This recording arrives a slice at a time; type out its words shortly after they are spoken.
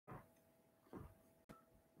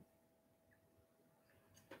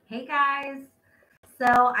Hey guys,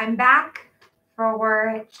 so I'm back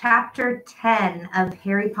for chapter 10 of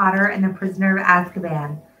Harry Potter and the Prisoner of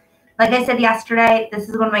Azkaban. Like I said yesterday, this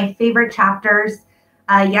is one of my favorite chapters.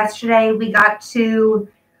 Yesterday we got to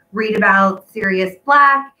read about Sirius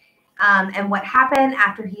Black and what happened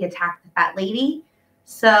after he attacked the fat lady.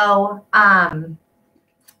 So then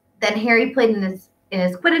Harry played in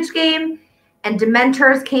his Quidditch game, and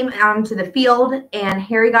Dementors came onto the field, and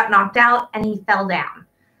Harry got knocked out and he fell down.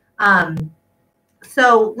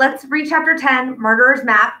 So let's read chapter 10, Murderer's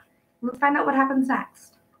Map. Let's find out what happens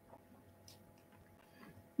next.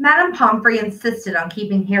 Madame Pomfrey insisted on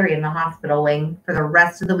keeping Harry in the hospital wing for the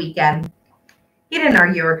rest of the weekend. He didn't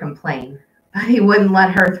argue or complain, but he wouldn't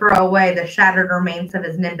let her throw away the shattered remains of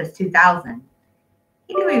his Nimbus 2000.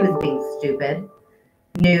 He knew he was being stupid,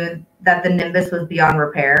 knew that the Nimbus was beyond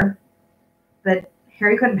repair, but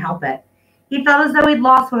Harry couldn't help it. He felt as though he'd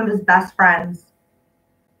lost one of his best friends.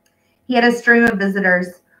 He had a stream of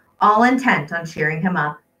visitors, all intent on cheering him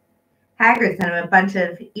up. Hagrid sent him a bunch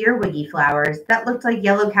of earwiggy flowers that looked like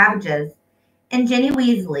yellow cabbages, and Ginny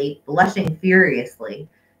Weasley, blushing furiously,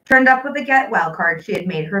 turned up with a get-well card she had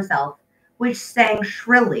made herself, which sang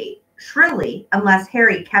shrilly, unless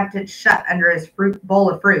Harry kept it shut under his bowl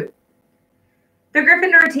of fruit. The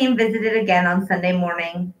Gryffindor team visited again on Sunday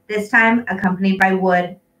morning, this time accompanied by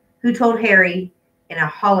Wood, who told Harry, in a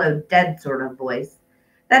hollow, dead sort of voice,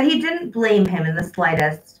 that he didn't blame him in the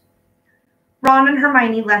slightest. Ron and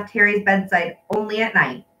Hermione left Harry's bedside only at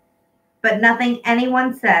night, but nothing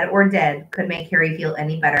anyone said or did could make Harry feel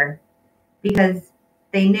any better, because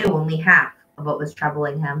they knew only half of what was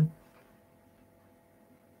troubling him.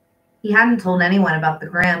 He hadn't told anyone about the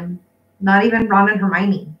Grim, not even Ron and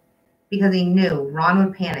Hermione, because he knew Ron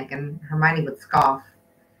would panic and Hermione would scoff.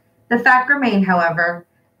 The fact remained, however,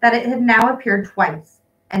 that it had now appeared twice,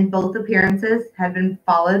 and both appearances had been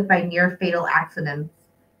followed by near-fatal accidents.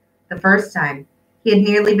 The first time, he had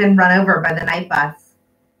nearly been run over by the night bus.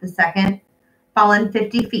 The second, fallen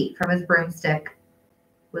 50 feet from his broomstick.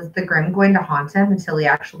 Was the Grim going to haunt him until he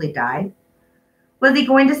actually died? Was he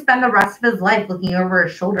going to spend the rest of his life looking over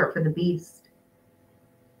his shoulder for the beast?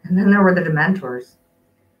 And then there were the Dementors.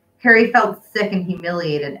 Harry felt sick and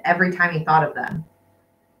humiliated every time he thought of them.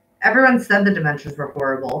 Everyone said the Dementors were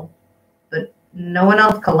horrible, but no one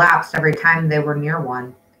else collapsed every time they were near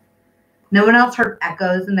one. No one else heard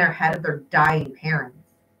echoes in their head of their dying parents.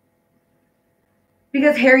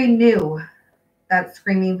 Because Harry knew who that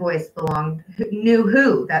screaming voice belonged to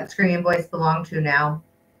now.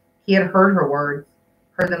 He had heard her words,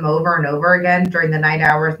 heard them over and over again during the night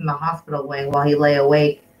hours in the hospital wing while he lay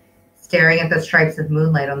awake, staring at the stripes of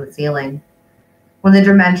moonlight on the ceiling. When the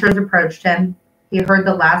Dementors approached him, he heard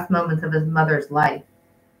the last moments of his mother's life,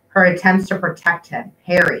 her attempts to protect him,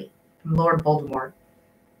 Harry, from Lord Voldemort,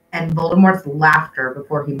 and Voldemort's laughter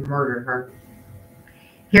before he murdered her.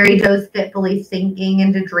 Harry dozed fitfully, sinking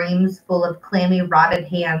into dreams full of clammy, rotted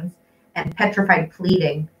hands and petrified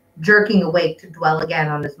pleading, jerking awake to dwell again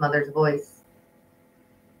on his mother's voice.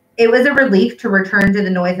 It was a relief to return to the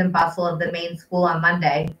noise and bustle of the main school on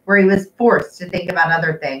Monday, where he was forced to think about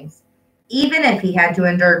other things, even if he had to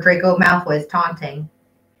endure Draco Malfoy's taunting.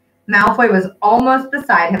 Malfoy was almost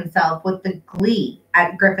beside himself with the glee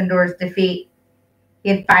at Gryffindor's defeat. He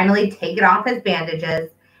had finally taken off his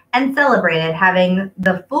bandages and celebrated having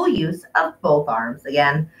the full use of both arms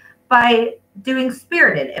again by doing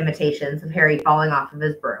spirited imitations of Harry falling off of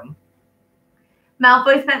his broom.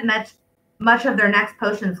 Malfoy spent much of their next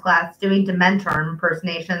potions class doing Dementor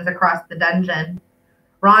impersonations across the dungeon.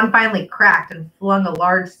 Ron finally cracked and flung a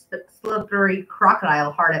large, slippery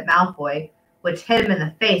crocodile heart at Malfoy, which hit him in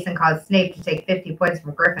the face and caused Snape to take 50 points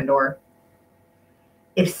from Gryffindor.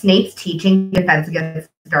 If Snape's teaching defense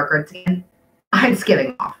against dark arts again, I'm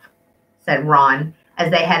skipping off, said Ron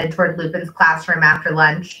as they headed toward Lupin's classroom after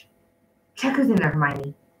lunch. Check who's in there,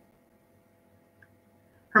 Hermione.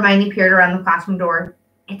 Hermione peered around the classroom door.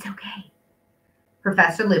 It's okay.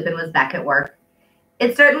 Professor Lupin was back at work.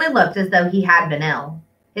 It certainly looked as though he had been ill.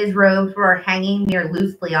 His robes were hanging near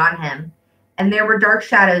loosely on him, and there were dark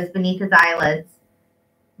shadows beneath his eyelids.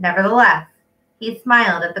 Nevertheless, he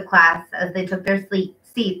smiled at the class as they took their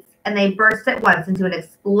seats, and they burst at once into an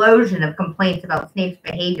explosion of complaints about Snape's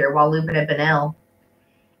behavior while Lupin had been ill.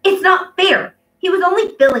 It's not fair. He was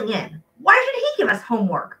only filling in. Why should he give us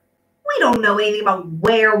homework? We don't know anything about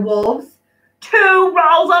werewolves. 2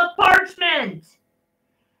 rolls of parchment.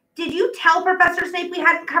 Did you tell Professor Snape we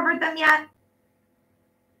hadn't covered them yet?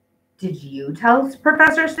 Did you tell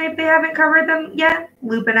Professor Snape they haven't covered them yet?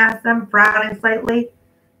 Lupin asked them, frowning slightly.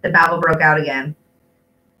 The babble broke out again.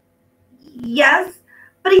 Yes,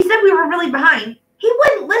 but he said we were really behind. He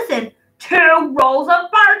wouldn't listen. 2 rolls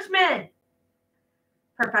of parchment!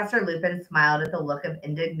 Professor Lupin smiled at the look of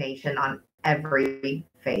indignation on every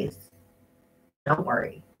face. Don't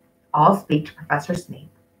worry. I'll speak to Professor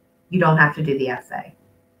Snape. You don't have to do the essay.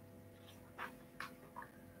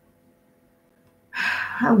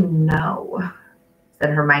 Oh, no,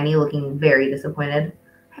 said Hermione, looking very disappointed.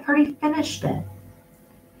 I've already finished it.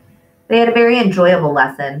 They had a very enjoyable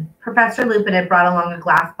lesson. Professor Lupin had brought along a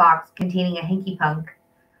glass box containing a hanky-punk,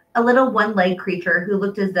 a little one-legged creature who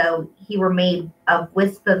looked as though he were made of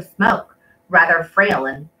wisps of smoke, rather frail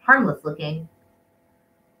and harmless-looking.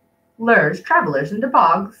 Lures travelers into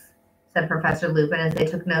bogs, said Professor Lupin as they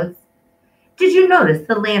took notes. Did you notice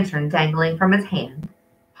the lantern dangling from his hand?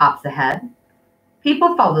 Hops ahead.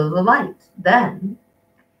 People follow the light. Then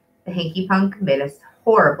the hanky-punk made a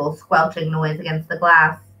horrible squelching noise against the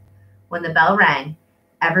glass. When the bell rang,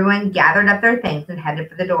 everyone gathered up their things and headed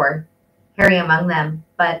for the door, Harry among them.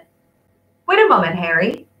 But, wait a moment,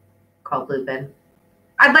 Harry, called Lupin.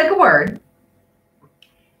 I'd like a word.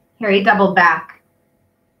 Harry doubled back.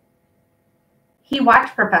 He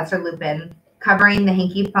watched Professor Lupin, covering the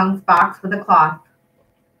hanky-punk's box with a cloth.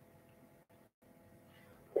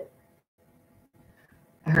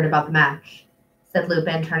 I heard about the match, said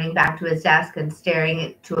Lupin, turning back to his desk and staring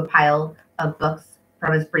into a pile of books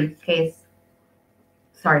from his briefcase.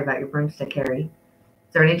 Sorry about your broomstick, Harry.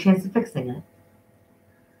 Is there any chance of fixing it?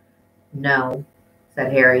 No,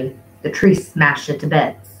 said Harry. The tree smashed it to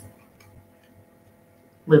bits.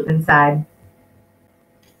 Lupin sighed.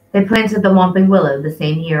 They planted the Whomping Willow the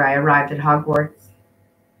same year I arrived at Hogwarts.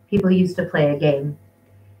 People used to play a game,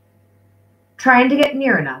 trying to get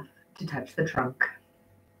near enough to touch the trunk.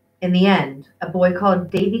 In the end, a boy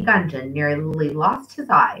called Davy Gungeon nearly lost his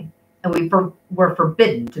eye, and we were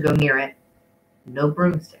forbidden to go near it. No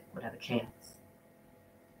broomstick would have a chance.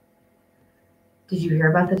 Did you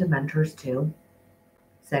hear about the Dementors, too?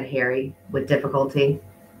 Said Harry, with difficulty.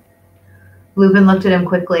 Lupin looked at him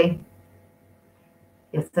quickly.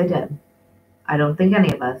 Yes, I did. I don't think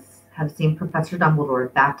any of us have seen Professor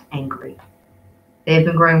Dumbledore that angry. They have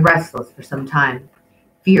been growing restless for some time,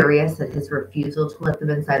 furious at his refusal to let them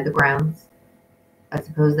inside the grounds. I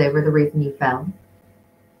suppose they were the reason you fell.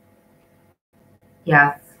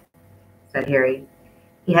 Yes, said Harry.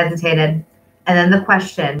 He hesitated, and then the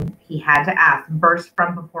question he had to ask burst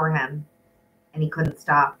from before him, and he couldn't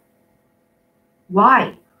stop.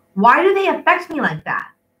 Why? Why do they affect me like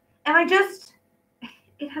that? Am I just...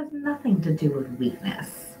 It has nothing to do with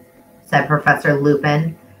weakness, said Professor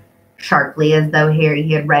Lupin, sharply, as though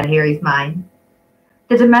he had read Harry's mind.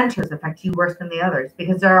 The Dementors affect you worse than the others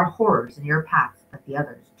because there are horrors in your past that the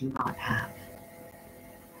others do not have.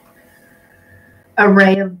 A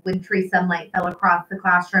ray of wintry sunlight fell across the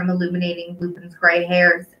classroom, illuminating Lupin's gray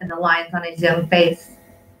hairs and the lines on his young face.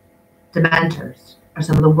 Dementors are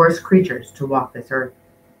some of the worst creatures to walk this earth.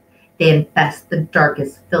 They infest the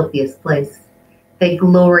darkest, filthiest place. They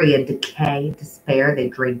glory in decay, despair. They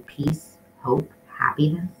drain peace, hope,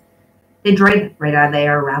 happiness. They drain it right out of the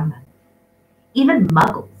air around them. Even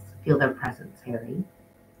muggles feel their presence, Harry.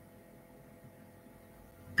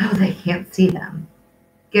 Though they can't see them.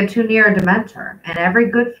 Get too near a Dementor, and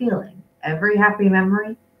every good feeling, every happy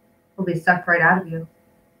memory will be sucked right out of you.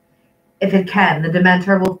 If it can, the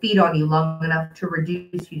Dementor will feed on you long enough to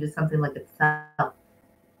reduce you to something like itself,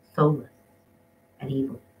 soulless and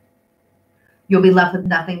evil. You'll be left with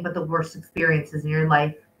nothing but the worst experiences in your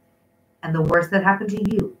life, and the worst that happened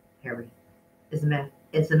to you, Harry, is enough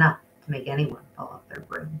to make anyone fall off their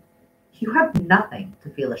broom. You have nothing to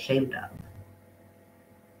feel ashamed of.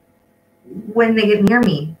 When they get near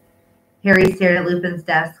me, Harry stared at Lupin's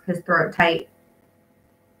desk, his throat tight.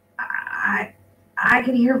 I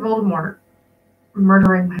can hear Voldemort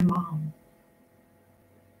murdering my mom.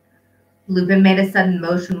 Lupin made a sudden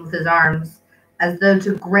motion with his arms, as though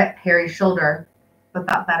to grip Harry's shoulder, but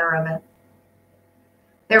thought better of it.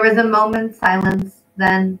 There was a moment's silence,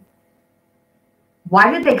 then,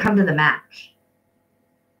 why did they come to the match?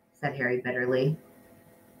 Said Harry bitterly.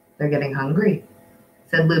 They're getting hungry,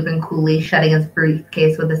 said Lupin coolly, shutting his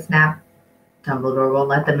briefcase with a snap. Dumbledore won't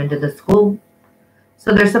let them into the school,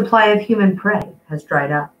 so their supply of human prey has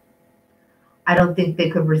dried up. I don't think they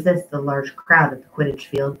could resist the large crowd at the Quidditch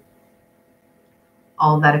field.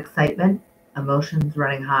 All that excitement, emotions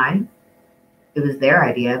running high, it was their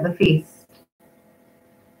idea of a feast.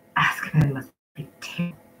 Azkaban must be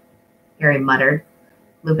terrible, Harry muttered.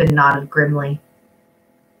 Lupin nodded grimly.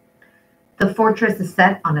 The fortress is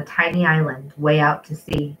set on a tiny island way out to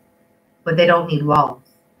sea, but they don't need walls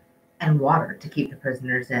and water to keep the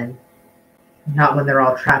prisoners in. Not when they're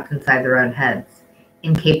all trapped inside their own heads.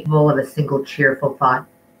 incapable of a single cheerful thought.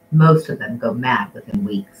 Most of them go mad within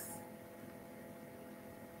weeks.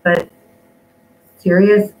 But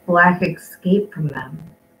Sirius Black escaped from them,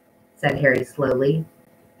 said Harry slowly.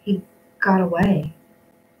 He got away.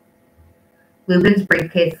 Lupin's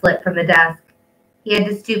briefcase slipped from the desk. He had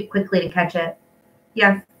to stoop quickly to catch it.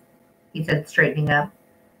 Yes, he said, straightening up.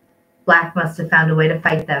 Black must have found a way to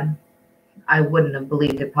fight them. I wouldn't have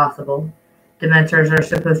believed it possible. Dementors are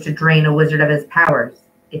supposed to drain a wizard of his powers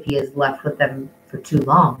if he is left with them for too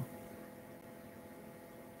long.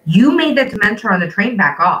 You made the Dementor on the train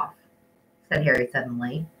back off, said Harry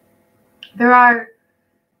suddenly. There are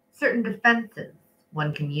certain defenses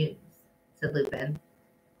one can use, said Lupin.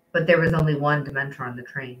 But there was only one Dementor on the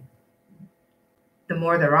train. The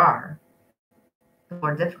more there are, the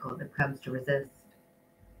more difficult it becomes to resist.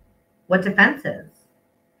 What defenses?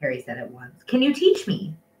 Harry said at once. Can you teach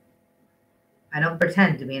me? I don't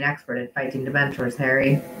pretend to be an expert at fighting Dementors,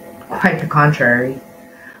 Harry. Quite the contrary.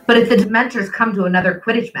 But if the Dementors come to another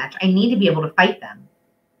Quidditch match, I need to be able to fight them.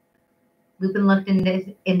 Lupin looked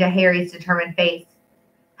into Harry's determined face,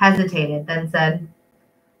 hesitated, then said,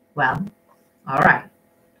 Well, all right.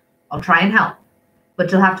 I'll try and help,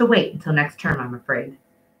 but you'll have to wait until next term, I'm afraid.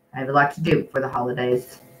 I have a lot to do for the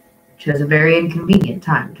holidays. She has a very inconvenient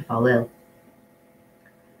time to fall ill.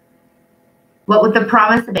 What with the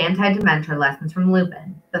promise of anti-Dementor lessons from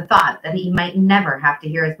Lupin, the thought that he might never have to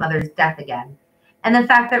hear his mother's death again, and the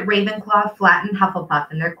fact that Ravenclaw flattened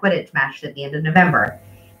Hufflepuff in their Quidditch match at the end of November,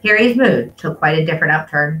 Harry's mood took quite a different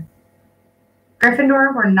upturn.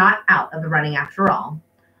 Gryffindor were not out of the running after all,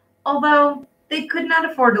 although they could not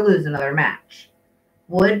afford to lose another match.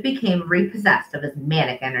 Wood became repossessed of his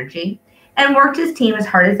manic energy and worked his team as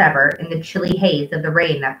hard as ever in the chilly haze of the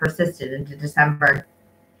rain that persisted into December.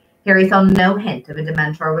 Harry saw no hint of a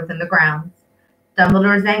Dementor within the grounds.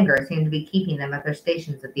 Dumbledore's anger seemed to be keeping them at their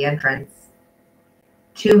stations at the entrance.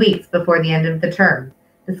 2 weeks before the end of the term,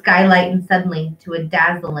 the sky lightened suddenly to a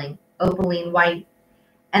dazzling opaline white,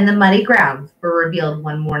 and the muddy grounds were revealed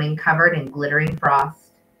one morning covered in glittering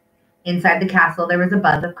frost. Inside the castle there was a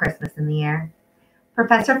buzz of Christmas in the air.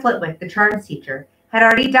 Professor Flitwick, the charms teacher, had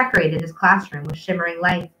already decorated his classroom with shimmering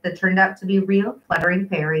lights that turned out to be real fluttering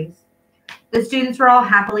fairies. The students were all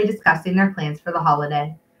happily discussing their plans for the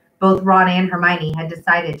holiday. Both Ron and Hermione had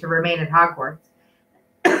decided to remain at Hogwarts.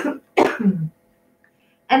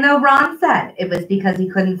 And though Ron said it was because he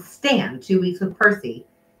couldn't stand 2 weeks with Percy,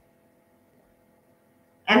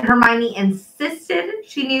 and Hermione insisted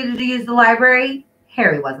she needed to use the library,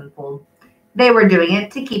 Harry wasn't fooled. They were doing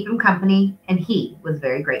it to keep him company, and he was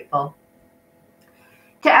very grateful.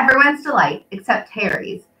 To everyone's delight, except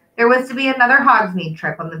Harry's, there was to be another Hogsmeade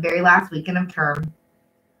trip on the very last weekend of term.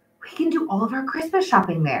 We can do all of our Christmas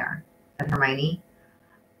shopping there, said Hermione.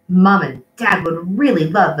 Mum and Dad would really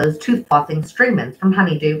love those tooth-flossing stringmans from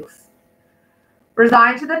Honeydukes.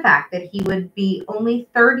 Resigned to the fact that he would be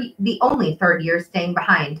the only third year staying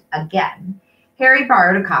behind again, Harry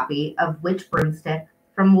borrowed a copy of Witch Broomstick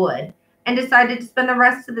from Wood and decided to spend the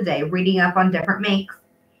rest of the day reading up on different makes.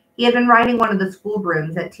 He had been riding one of the school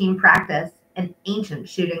brooms at team practice, an ancient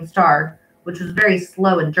shooting star, which was very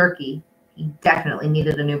slow and jerky. He definitely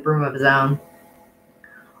needed a new broom of his own.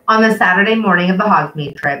 On the Saturday morning of the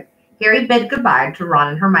Hogsmeade trip, Harry bid goodbye to Ron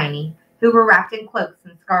and Hermione, who were wrapped in cloaks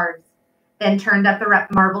and scarves, then turned up the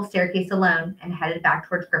marble staircase alone and headed back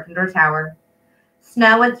towards Gryffindor Tower.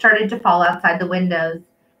 Snow had started to fall outside the windows,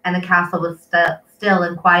 and the castle was still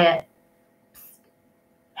and quiet. Psst,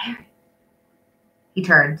 Harry. He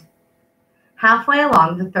turned. Halfway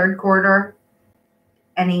along the third corridor,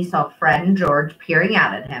 and he saw Fred and George peering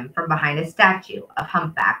out at him from behind a statue of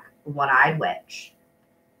Humpback, the one-eyed witch.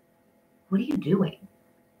 What are you doing?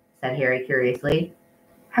 Said Harry curiously.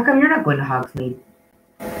 How come you're not going to Hogsmeade?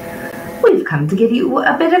 We've come to give you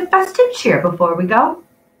a bit of festive cheer before we go,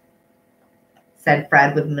 said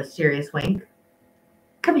Fred with a mysterious wink.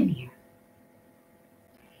 Come in here.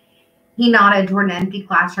 He nodded toward an empty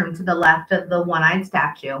classroom to the left of the one-eyed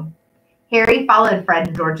statue. Harry followed Fred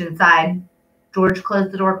and George inside. George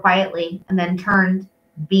closed the door quietly and then turned,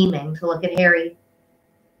 beaming, to look at Harry.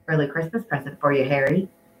 Early Christmas present for you, Harry,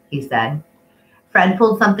 he said. Fred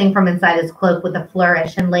pulled something from inside his cloak with a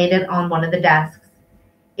flourish and laid it on one of the desks.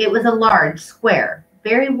 It was a large, square,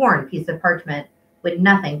 very worn piece of parchment with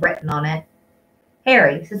nothing written on it.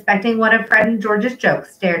 Harry, suspecting one of Fred and George's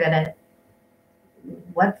jokes, stared at it.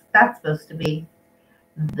 What's that supposed to be?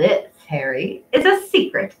 This, Harry, is a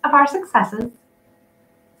secret of our successes,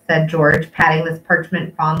 said George, patting this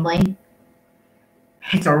parchment fondly.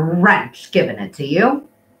 It's a wrench giving it to you,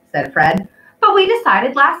 said Fred, but we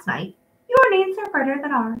decided last night your needs are greater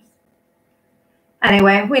than ours.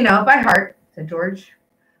 Anyway, we know it by heart, said George.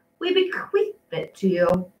 We bequeathed it to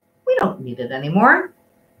you. We don't need it anymore.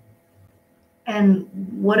 And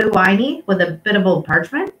what do I need with a bit of old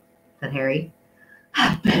parchment? Said Harry.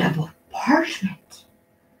 A bit of old parchment,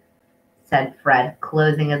 said Fred,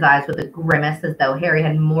 closing his eyes with a grimace as though Harry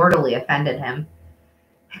had mortally offended him.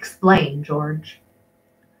 Explain, George.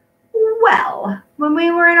 Well, when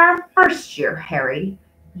we were in our first year, Harry,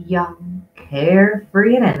 young,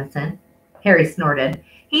 carefree, and innocent, Harry snorted.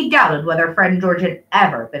 He doubted whether Fred and George had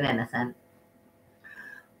ever been innocent.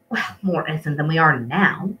 Well, more innocent than we are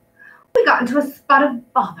now. We got into a spot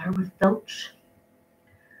of bother with Filch.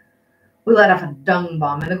 We let off a dung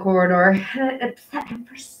bomb in the corridor, and it upset him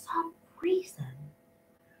for some reason.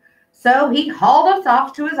 So he hauled us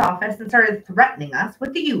off to his office and started threatening us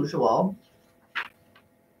with the usual.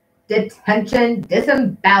 Detention,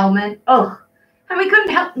 disembowelment, ugh. And we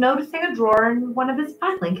couldn't help noticing a drawer in one of his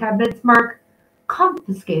filing cabinets marked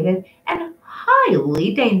confiscated and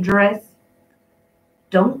highly dangerous.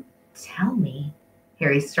 Don't tell me.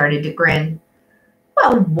 Harry started to grin.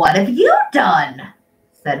 Well, what have you done?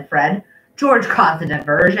 Said Fred. George caused a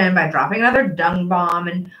diversion by dropping another dung bomb,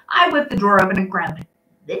 and I whipped the drawer open and grabbed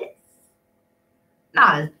this.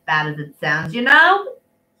 Not as bad as it sounds, you know,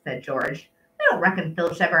 said George. I don't reckon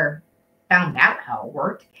Filch ever found out how it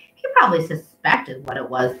worked. He probably suspected what it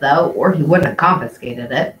was, though, or he wouldn't have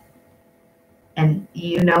confiscated it. And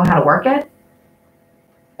you know how to work it?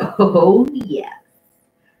 Oh, yes,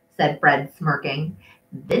 said Fred, smirking.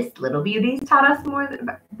 This little beauty's taught us more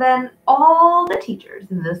than all the teachers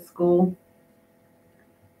in this school.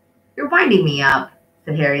 You're winding me up,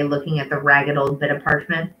 said Harry, looking at the ragged old bit of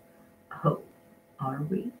parchment. Oh, are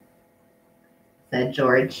we? Said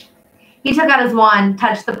George. He took out his wand,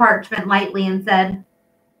 touched the parchment lightly, and said,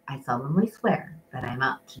 I solemnly swear that I'm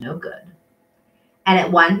up to no good. And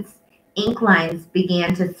at once, ink lines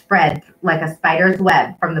began to spread like a spider's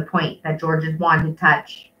web from the point that George's wand had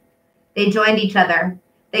touched. They joined each other.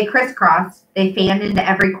 They crisscrossed. They fanned into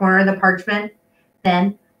every corner of the parchment.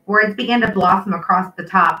 Then words began to blossom across the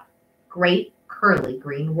top. Great curly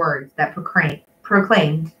green words that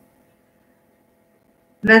proclaimed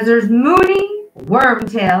Messrs. Mooney,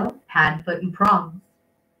 Wormtail, Padfoot, and Prongs.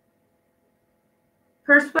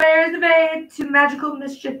 Purveyors of aid to magical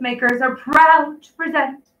mischief makers are proud to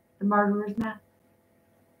present the Martyrs' Map.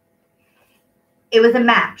 It was a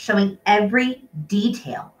map showing every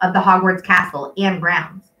detail of the Hogwarts castle and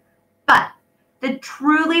grounds. But the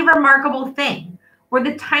truly remarkable thing were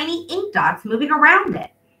the tiny ink dots moving around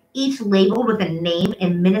it, each labeled with a name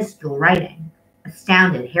in minuscule writing.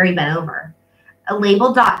 Astounded, Harry bent over. A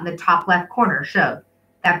labeled dot in the top left corner showed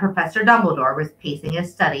that Professor Dumbledore was pacing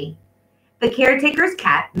his study. The caretaker's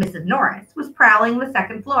cat, Mrs. Norris, was prowling the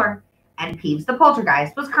second floor, and Peeves the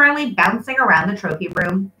poltergeist was currently bouncing around the trophy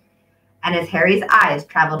room. And as Harry's eyes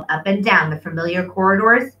traveled up and down the familiar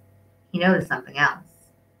corridors, he noticed something else.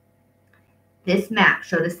 This map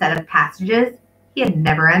showed a set of passages he had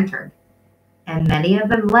never entered, and many of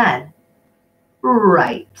them led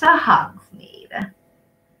right to Hogsmeade,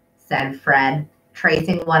 said Fred,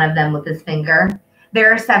 tracing one of them with his finger.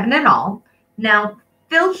 There are 7 in all. Now,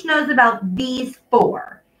 Filch knows about these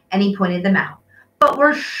 4, and he pointed them out, but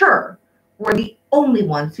we're sure we're the only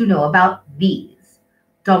ones who know about these.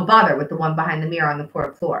 Don't bother with the one behind the mirror on the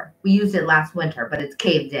 4th floor. We used it last winter, but it's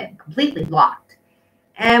caved in, completely blocked.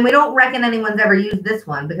 And we don't reckon anyone's ever used this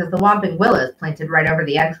one because the Whomping Willow is planted right over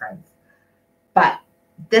the entrance. But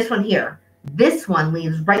this one here, this one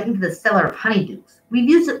leads right into the cellar of Honeydukes. We've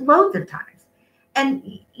used it loads of times.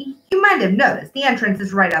 And you might have noticed the entrance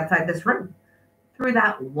is right outside this room, through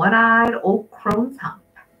that one-eyed old crone's hump.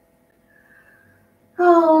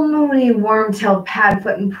 Oh, Mooney, Wormtail,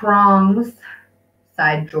 Padfoot, and Prongs,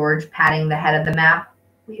 sighed George, patting the head of the map.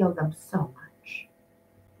 We owe them so much.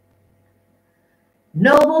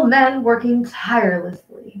 Noble men working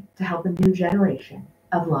tirelessly to help a new generation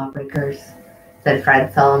of lawbreakers, said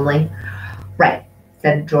Fred solemnly. Right,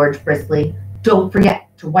 said George briskly. Don't forget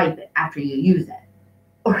to wipe it after you use it.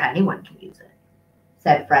 Or anyone can use it,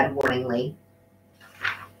 said Fred warningly.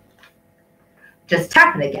 Just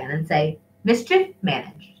tap it again and say, mischief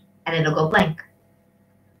managed, and it'll go blank.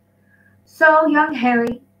 So, young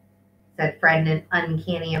Harry, said Fred in an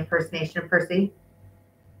uncanny impersonation of Percy,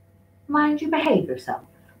 mind you behave yourself.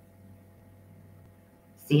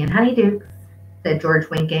 See you in Honeydukes, said George,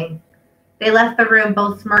 winking. They left the room,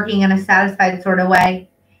 both smirking in a satisfied sort of way.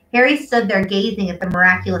 Harry stood there gazing at the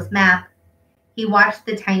miraculous map. He watched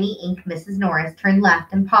the tiny ink Mrs. Norris turn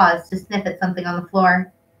left and pause to sniff at something on the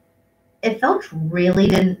floor. If Filch really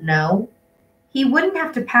didn't know, he wouldn't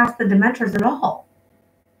have to pass the Dementors at all.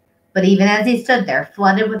 But even as he stood there,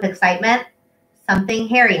 flooded with excitement, something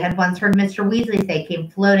Harry had once heard Mr. Weasley say came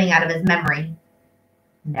floating out of his memory.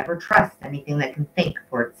 Never trust anything that can think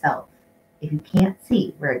for itself, if you can't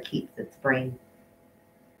see where it keeps its brain.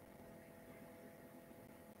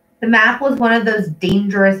 The map was one of those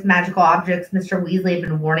dangerous magical objects Mr. Weasley had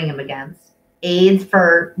been warning him against. Aids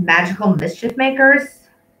for magical mischief makers?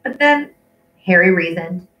 But then, Harry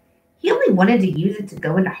reasoned, he only wanted to use it to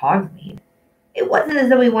go into Hogsmeade. It wasn't as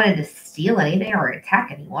though he wanted to steal anything or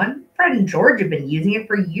attack anyone. Fred and George had been using it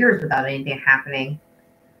for years without anything happening.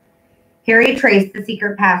 Harry traced the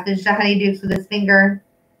secret passage to Honeydukes with his finger.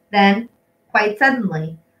 Then, quite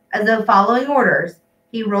suddenly, as though following orders,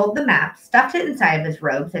 he rolled the map, stuffed it inside of his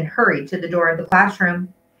robes, and hurried to the door of the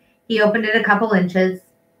classroom. He opened it a couple inches.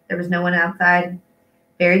 There was no one outside.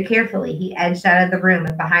 Very carefully, he edged out of the room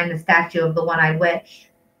and behind the statue of the one-eyed witch.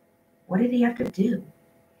 What did he have to do?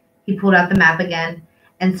 He pulled out the map again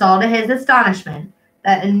and saw to his astonishment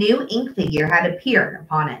that a new ink figure had appeared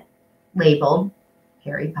upon it, labeled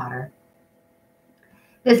Harry Potter.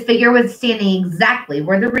 This figure was standing exactly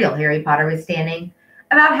where the real Harry Potter was standing,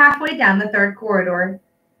 about halfway down the third corridor.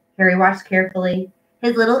 Harry watched carefully.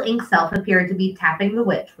 His little ink self appeared to be tapping the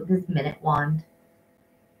witch with his minute wand.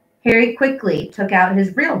 Harry quickly took out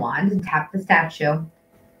his real wand and tapped the statue.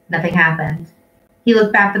 Nothing happened. He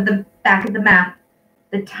looked back at the map.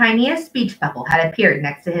 The tiniest speech bubble had appeared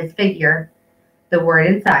next to his figure. The word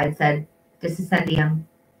inside said, Disascendium.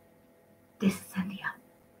 Disascendium,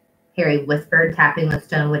 Harry whispered, tapping the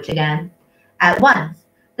stone witch again. At once,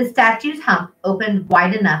 the statue's hump opened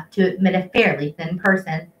wide enough to admit a fairly thin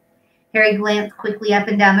person. Harry glanced quickly up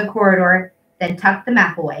and down the corridor, then tucked the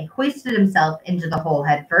map away, hoisted himself into the hole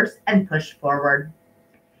head first, and pushed forward.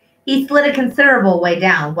 He slid a considerable way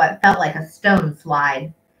down what felt like a stone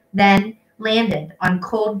slide, then landed on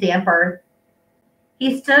cold, damp earth.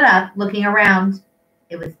 He stood up, looking around.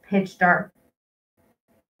 It was pitch dark.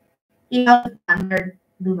 He held under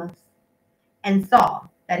Lumos and saw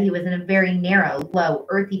that he was in a very narrow, low,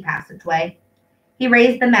 earthy passageway. He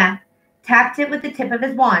raised the map, tapped it with the tip of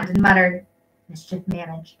his wand, and muttered, Mischief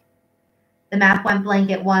managed. The map went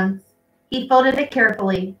blank at once. He folded it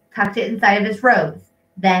carefully, tucked it inside of his robes.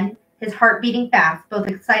 Then, his heart beating fast, both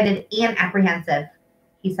excited and apprehensive,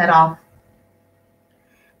 he set off.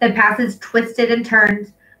 The passage twisted and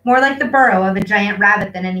turned, more like the burrow of a giant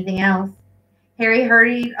rabbit than anything else. Harry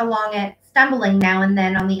hurried along it, stumbling now and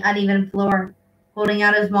then on the uneven floor, holding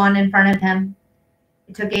out his wand in front of him.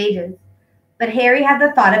 It took ages, but Harry had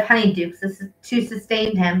the thought of Honeydukes to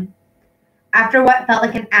sustain him. After what felt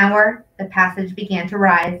like an hour, the passage began to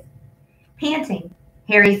rise. Panting,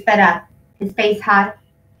 Harry sped up, his face hot,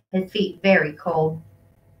 his feet very cold.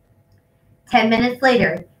 10 minutes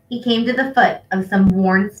later, he came to the foot of some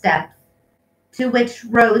worn steps, to which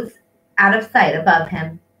rose out of sight above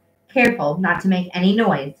him. Careful not to make any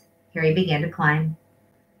noise, Harry began to climb.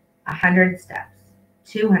 100 steps,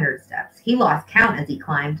 200 steps. He lost count as he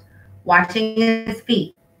climbed, watching his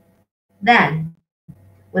feet. Then,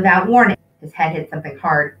 without warning, his head hit something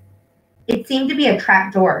hard. It seemed to be a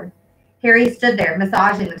trap door. Harry stood there,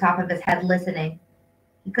 massaging the top of his head, listening.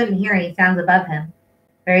 He couldn't hear any sounds above him.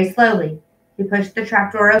 Very slowly, he pushed the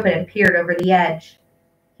trapdoor open and peered over the edge.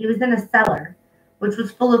 He was in a cellar, which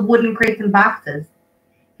was full of wooden crates and boxes.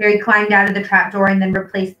 Harry climbed out of the trapdoor and then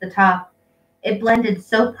replaced the top. It blended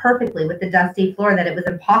so perfectly with the dusty floor that it was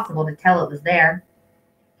impossible to tell it was there.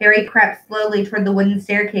 Harry crept slowly toward the wooden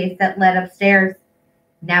staircase that led upstairs.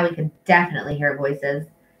 Now he could definitely hear voices,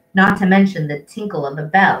 not to mention the tinkle of a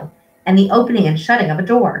bell and the opening and shutting of a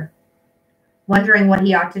door. Wondering what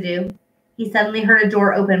he ought to do, he suddenly heard a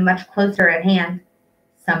door open much closer at hand.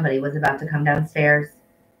 Somebody was about to come downstairs.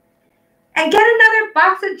 And get another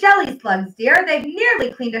box of jelly slugs, dear. They've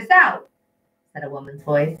nearly cleaned us out, said a woman's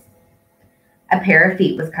voice. A pair of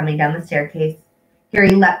feet was coming down the staircase.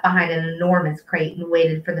 Harry leapt behind an enormous crate and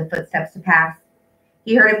waited for the footsteps to pass.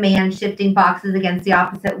 He heard a man shifting boxes against the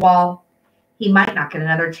opposite wall. He might not get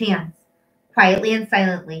another chance. Quietly and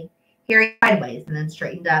silently, Harry sideways and then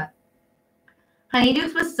straightened up.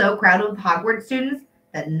 Honeydukes was so crowded with Hogwarts students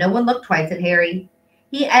that no one looked twice at Harry.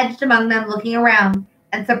 He edged among them, looking around,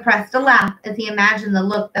 and suppressed a laugh as he imagined the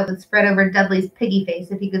look that would spread over Dudley's piggy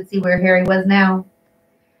face if he could see where Harry was now.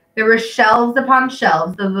 There were shelves upon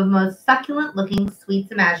shelves of the most succulent-looking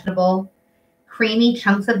sweets imaginable, creamy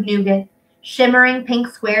chunks of nougat, shimmering pink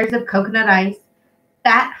squares of coconut ice,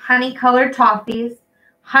 fat honey-colored toffees,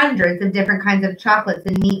 hundreds of different kinds of chocolates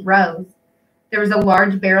in neat rows. There was a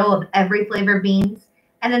large barrel of every flavor beans,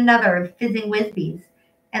 and another of fizzing Whizbees,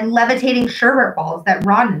 and levitating sherbet balls that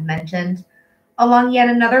Ron had mentioned. Along yet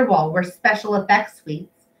another wall were special effects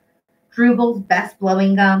sweets, Drubel's best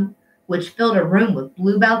blowing gum, which filled a room with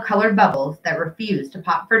bluebell-colored bubbles that refused to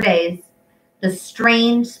pop for days, the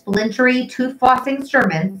strange, splintery, tooth-flossing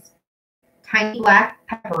Shermans, tiny black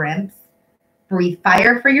peppermints, breathe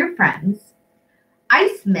fire for your friends,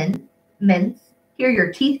 ice mints, hear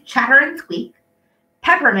your teeth chatter and squeak,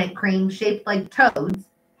 peppermint cream shaped like toads,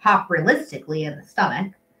 hop realistically in the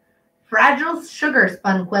stomach, fragile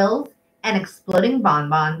sugar-spun quills, and exploding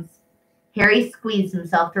bonbons. Harry squeezed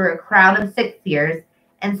himself through a crowd of sixth-years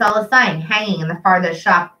and saw a sign hanging in the farthest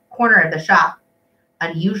corner of the shop.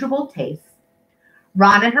 Unusual taste.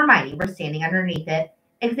 Ron and Hermione were standing underneath it,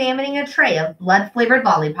 examining a tray of blood-flavored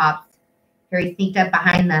lollipops. Harry sneaked up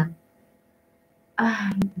behind them.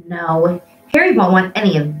 No, Harry won't want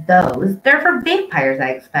any of those. They're for vampires, I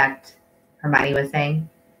expect, Hermione was saying.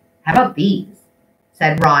 How about these?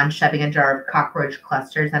 Said Ron, shoving a jar of cockroach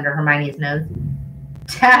clusters under Hermione's nose.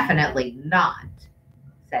 Definitely not,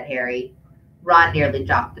 said Harry. Ron nearly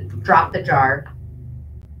dropped the jar.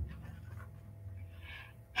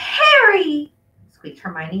 Harry, squeaked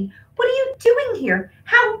Hermione. What are you doing here?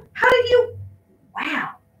 How did you...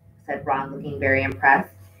 Wow, said Ron, looking very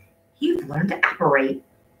impressed. You've learned to apparate.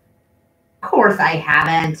 Of course I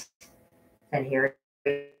haven't, said Harry.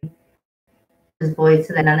 His voice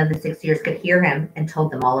so that none of the six-years could hear him, and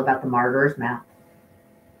told them all about the martyr's mouth.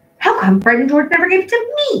 How come Fred and George never gave it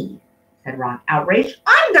to me? Said Ron, outraged.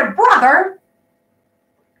 I'm their brother.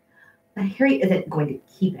 But Harry isn't going to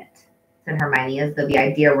keep it, said Hermione, as though the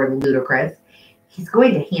idea were ludicrous. He's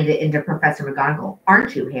going to hand it into Professor McGonagall,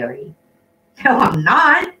 aren't you, Harry? No, I'm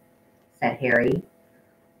not, said Harry.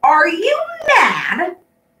 Are you mad?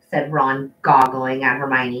 Said Ron, goggling at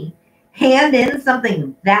Hermione. Hand in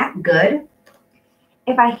something that good?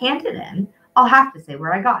 If I hand it in, I'll have to say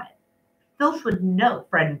where I got it. Filch would know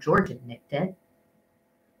Fred and George had nicked it.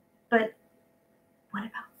 But what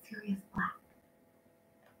about Sirius Black?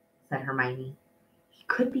 Said Hermione. He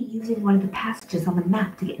could be using one of the passages on the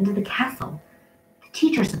map to get into the castle. The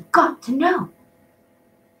teachers have got to know,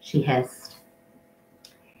 she hissed.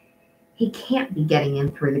 He can't be getting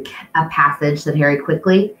in through a passage, said Harry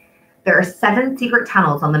quickly. There are 7 secret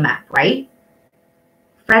tunnels on the map, right?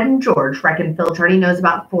 Fred and George reckon Filch already knows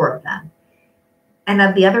about 4 of them. And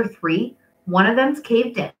of the other 3, one of them's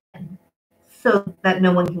caved in so that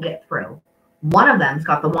no one can get through. One of them's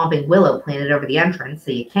got the Whomping Willow planted over the entrance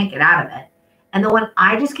so you can't get out of it. And the one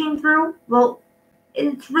I just came through, well,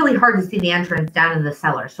 it's really hard to see the entrance down in the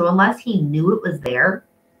cellar. So unless he knew it was there,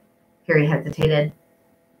 Harry hesitated.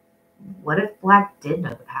 What if Black did know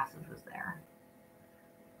the passage was there?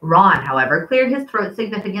 Ron, however, cleared his throat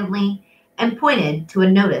significantly and pointed to a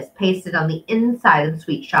notice pasted on the inside of the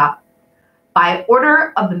sweet shop. By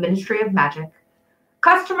order of the Ministry of Magic,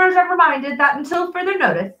 customers are reminded that until further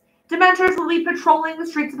notice, Dementors will be patrolling the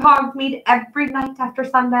streets of Hogsmeade every night after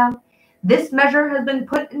sundown. This measure has been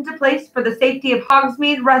put into place for the safety of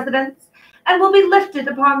Hogsmeade residents and will be lifted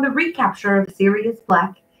upon the recapture of Sirius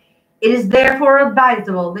Black. It is therefore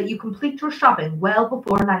advisable that you complete your shopping well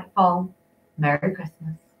before nightfall. Merry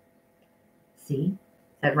Christmas. See,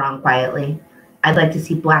 said Ron quietly. I'd like to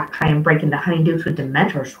see Black try and break into Honeydukes with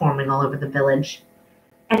Dementors swarming all over the village.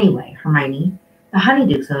 Anyway, Hermione, the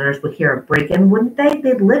Honeydukes owners would hear a break-in, wouldn't they?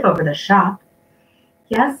 They'd live over the shop.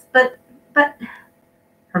 Yes, but...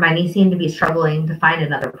 Hermione seemed to be struggling to find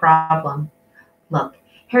another problem. Look,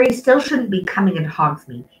 Harry still shouldn't be coming into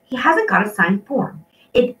Hogsmeade. He hasn't got a signed form.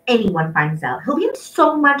 If anyone finds out, he'll be in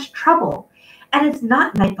so much trouble. And it's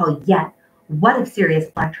not nightfall yet. What if Sirius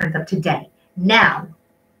Black turns up today? Now.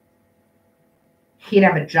 He'd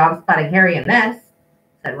have a job spotting Harry in this,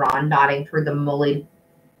 said Ron, nodding through the mullied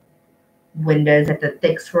windows at the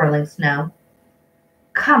thick swirling snow.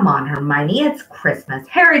 Come on, Hermione, it's Christmas.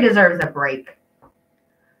 Harry deserves a break.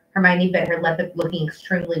 Hermione bit her lip, looking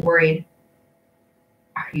extremely worried.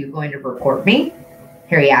 Are you going to report me?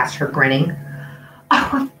 Harry asked her, grinning. Oh,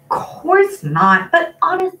 of course not. But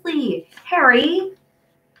honestly, Harry.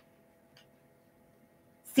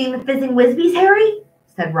 Seen the fizzing Whizbees, Harry?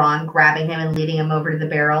 Said Ron, grabbing him and leading him over to the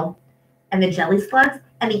barrel. And the jelly slugs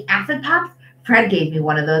and the acid pops? Fred gave me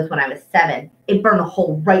one of those when I was 7. It burned a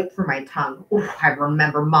hole right through my tongue. Oof, I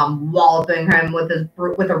remember Mom walloping him with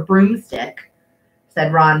her broomstick,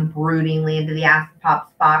 said Ron broodingly into the acid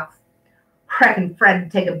pops box. Reckon Fred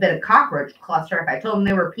would take a bit of cockroach cluster if I told him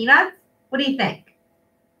they were peanuts? What do you think?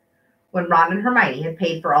 When Ron and Hermione had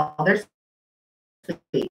paid for all their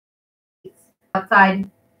sweets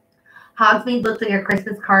outside, Hogsmeade looked like a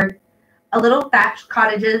Christmas card. A little thatched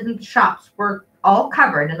cottages and shops were all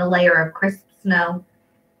covered in a layer of crisp snow.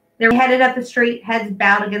 They were headed up the street, heads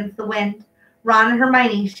bowed against the wind, Ron and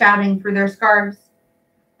Hermione shouting through their scarves.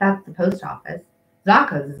 That's the post office.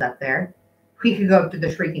 Zocco's is up there. We could go up to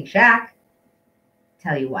the Shrieking Shack.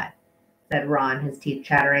 Tell you what, said Ron, his teeth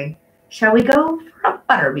chattering. Shall we go for a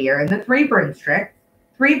butterbeer and the three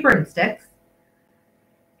broomsticks?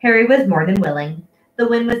 Harry was more than willing. The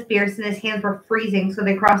wind was fierce and his hands were freezing, so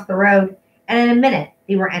they crossed the road, and in a minute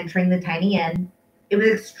they were entering the tiny inn. It was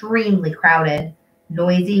extremely crowded,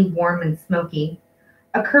 noisy, warm, and smoky.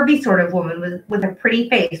 A curvy sort of woman with a pretty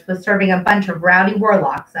face was serving a bunch of rowdy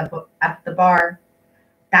warlocks up at the bar.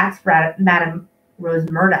 That's Madame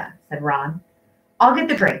Rosmerta, said Ron. I'll get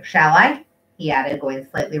the drink, shall I? He added, going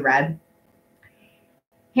slightly red.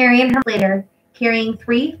 Harry and her later, carrying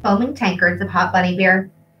 3 foaming tankards of hot bunny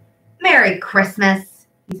beer. Merry Christmas,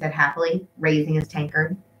 he said happily, raising his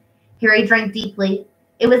tankard. Harry drank deeply.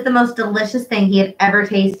 It was the most delicious thing he had ever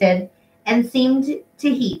tasted, and seemed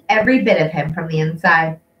to heat every bit of him from the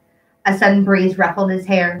inside. A sudden breeze ruffled his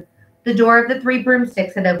hair. The door of the 3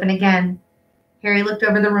 broomsticks had opened again. Harry looked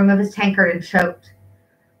over the rim of his tankard and choked.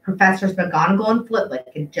 Professors McGonagall and Flitwick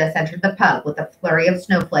had just entered the pub with a flurry of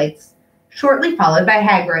snowflakes, shortly followed by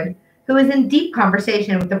Hagrid, who was in deep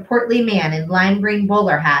conversation with a portly man in lime green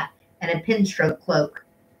bowler hat and a pinstripe cloak.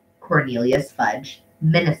 Cornelius Fudge,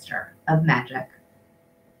 Minister of Magic.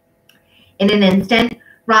 In an instant,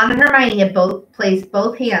 Ron and Hermione had both placed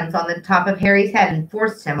both hands on the top of Harry's head and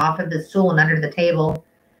forced him off of the stool and under the table.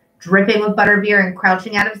 Dripping with butterbeer and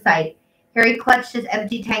crouching out of sight, Harry clutched his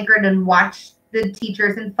empty tankard and watched the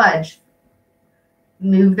teachers and Fudge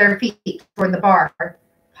move their feet toward the bar,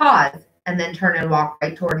 pause, and then turn and walk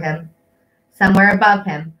right toward him. Somewhere above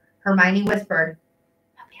him, Hermione whispered,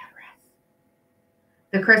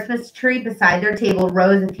 the Christmas tree beside their table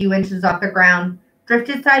rose a few inches off the ground,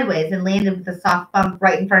 drifted sideways, and landed with a soft bump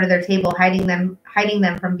right in front of their table, hiding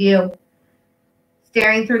them from view.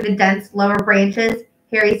 Staring through the dense lower branches,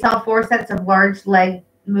 Harry saw 4 sets of large legs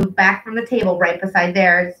move back from the table right beside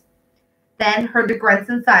theirs. Then heard the grunts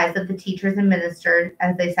and sighs of the teachers and ministers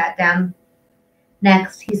as they sat down.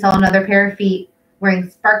 Next, he saw another pair of feet, wearing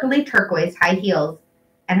sparkly turquoise high heels,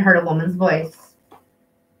 and heard a woman's voice.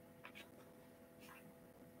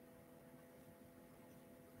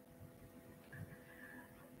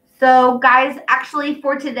 So, guys, actually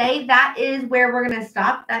for today, that is where we're going to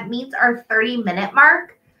stop. That meets our 30-minute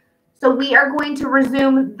mark. So we are going to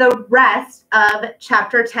resume the rest of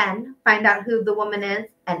Chapter 10, find out who the woman is,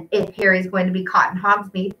 and if Harry's going to be caught in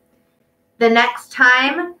Hogsmeade. The next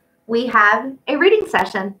time, we have a reading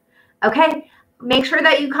session. Okay, make sure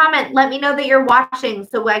that you comment. Let me know that you're watching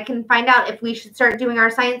so I can find out if we should start doing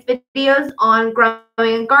our science videos on growing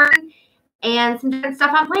and gardening and some different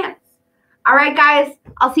stuff on plants. All right, guys,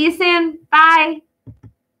 I'll see you soon. Bye.